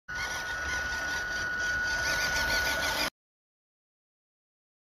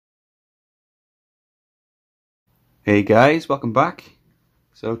Hey guys, welcome back.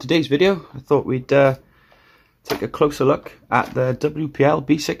 So today's video, I thought we'd take a closer look at the WPL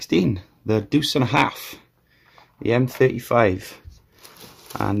B16, the Deuce and a half, the M35.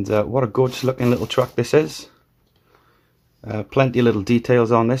 And what a gorgeous looking little truck this is. Plenty of little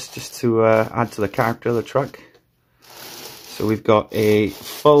details on this just to add to the character of the truck. So we've got a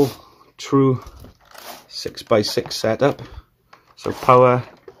full true 6x6 setup. So power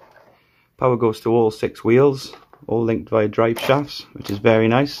goes to all 6 wheels, all linked via drive shafts, which is very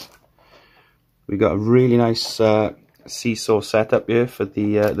nice. We've got a really nice seesaw setup here for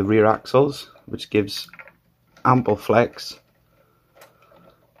the rear axles, which gives ample flex.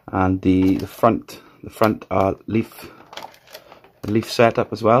 And the front are leaf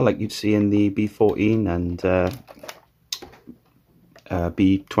setup as well, like you'd see in the B14 and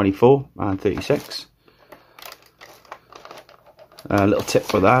B24 and 36. A little tip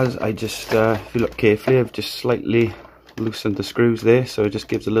for that is I just, if you look carefully, I've just slightly loosened the screws there, so it just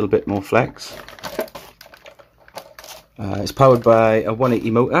gives a little bit more flex. It's powered by a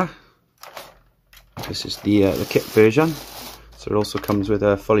 180 motor. This is the kit version, so it also comes with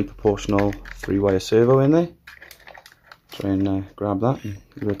a fully proportional 3-wire servo in there. Try and grab that and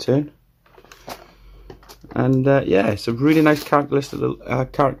give it a turn. And yeah, it's a really nice characteristic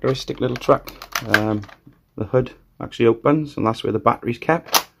little truck. The hood actually opens, and that's where the battery's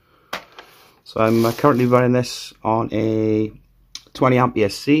kept. So I'm currently running this on a 20 ampere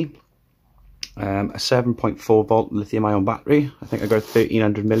C, a 7.4 volt lithium ion battery. I think I got a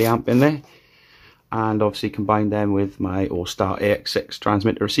 1300 milliamp in there, and obviously combined them with my Austar AX6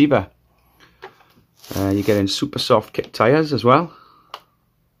 transmitter receiver. You get in super soft kit tyres as well.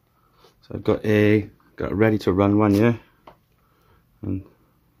 So I've got a ready to run one here, and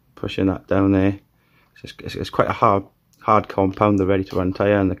pushing that down there. It's quite a hard compound, the ready to run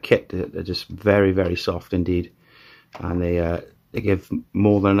tyre, and the kit, they're just very, very soft indeed, and they give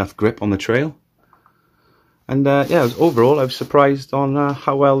more than enough grip on the trail. And yeah, overall I was surprised on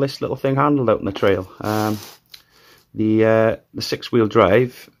how well this little thing handled out on the trail. The 6-wheel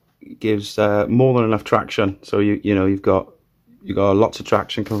drive gives more than enough traction, so you know you've got lots of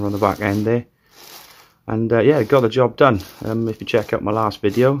traction coming from the back end there. And yeah, it got the job done. If you check out my last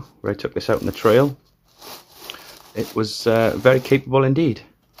video where I took this out on the trail, it was very capable indeed.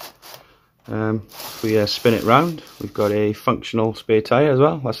 If we spin it round, we've got a functional spare tyre as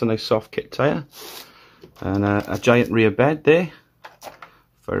well. That's a nice soft kit tyre, and a giant rear bed there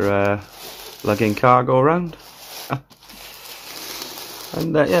for lugging cargo around.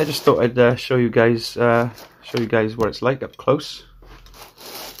 And yeah, I just thought I'd show you guys what it's like up close.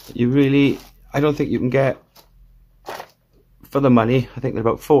 I don't think you can get, for the money, I think they're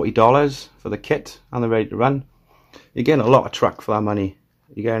about $40 for the kit and the ready to run. You're getting a lot of truck for that money.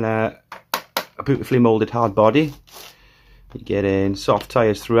 You're getting a beautifully moulded hard body. You're getting soft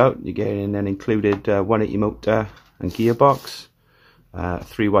tyres throughout. You're getting an included 180 motor and gearbox,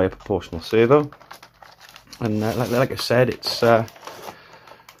 3-wire proportional servo. And like I said, it's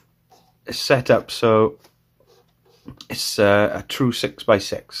set up so it's a true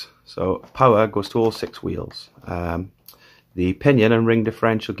 6x6. So power goes to all 6 wheels. The pinion and ring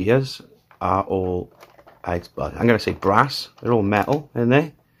differential gears are all, I'm going to say brass. They're all metal in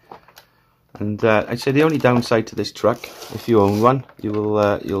there. And I'd say the only downside to this truck, if you own one, you'll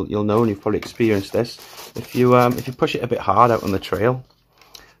know, and you've probably experienced this. If you push it a bit hard out on the trail,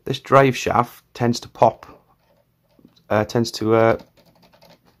 this drive shaft tends to pop. Tends to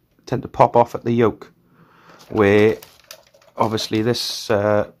pop off at the yoke, where obviously this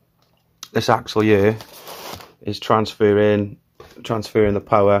axle here is transferring the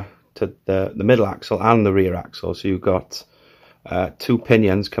power to the middle axle and the rear axle. So you've got 2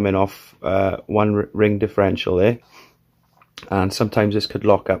 pinions coming off one ring differential there, and sometimes this could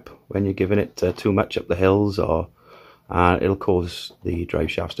lock up when you're giving it too much up the hills, or it'll cause the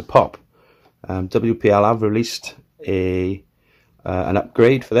drive shafts to pop. WPL have released an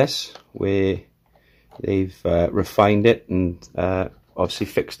upgrade for this, where they've refined it and obviously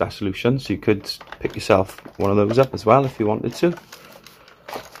fixed that solution, so you could pick yourself one of those up as well if you wanted to.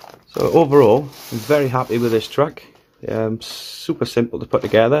 So overall, I'm very happy with this truck. Super simple to put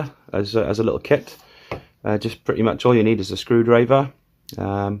together as a little kit. Just pretty much all you need is a screwdriver.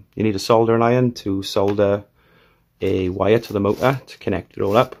 You need a soldering iron to solder a wire to the motor to connect it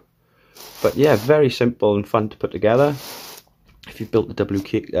all up. But yeah, very simple and fun to put together. If you've built the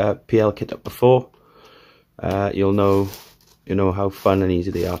WPL kit up before, you'll know how fun and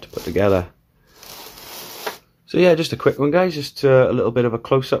easy they are to put together. So yeah, just a quick one, guys, just a little bit of a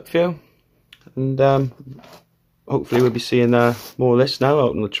close-up view, and hopefully we'll be seeing more of this now out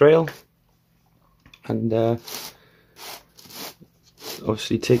on the trail. And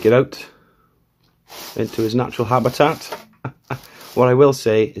obviously take it out into his natural habitat. What I will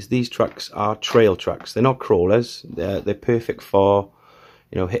say is these trucks are trail trucks. They're not crawlers. They're perfect for,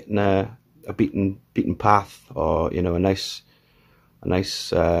 you know, hitting a beaten path, or, you know, a nice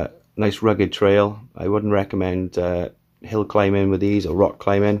rugged trail. I wouldn't recommend hill climbing with these, or rock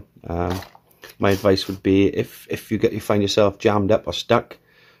climbing. My advice would be, if you find yourself jammed up or stuck,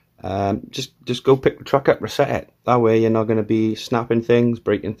 just go pick the truck up, reset it. That way you're not going to be snapping things,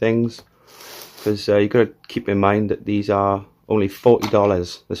 breaking things, because you've got to keep in mind that these are only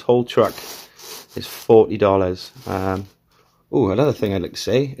 $40. This whole truck is $40. Oh, another thing I'd like to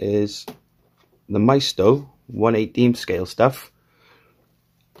say is the Maisto 1/18 scale stuff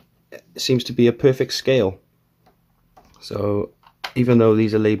seems to be a perfect scale. So even though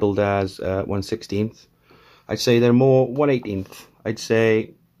these are labelled as 1/16, I'd say they're more 1/18. I'd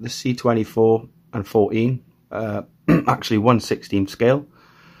say the C24 and 14 actually 1/16 scale,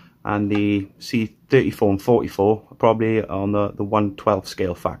 and the C34 and 44 are probably on the 1/12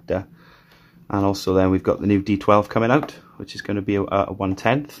 scale factor. And also then we've got the new D12 coming out, which is going to be a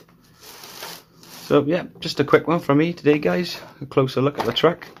 1/10. So yeah, just a quick one from me today, guys. A closer look at the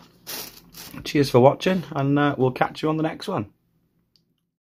truck. Cheers for watching, and we'll catch you on the next one.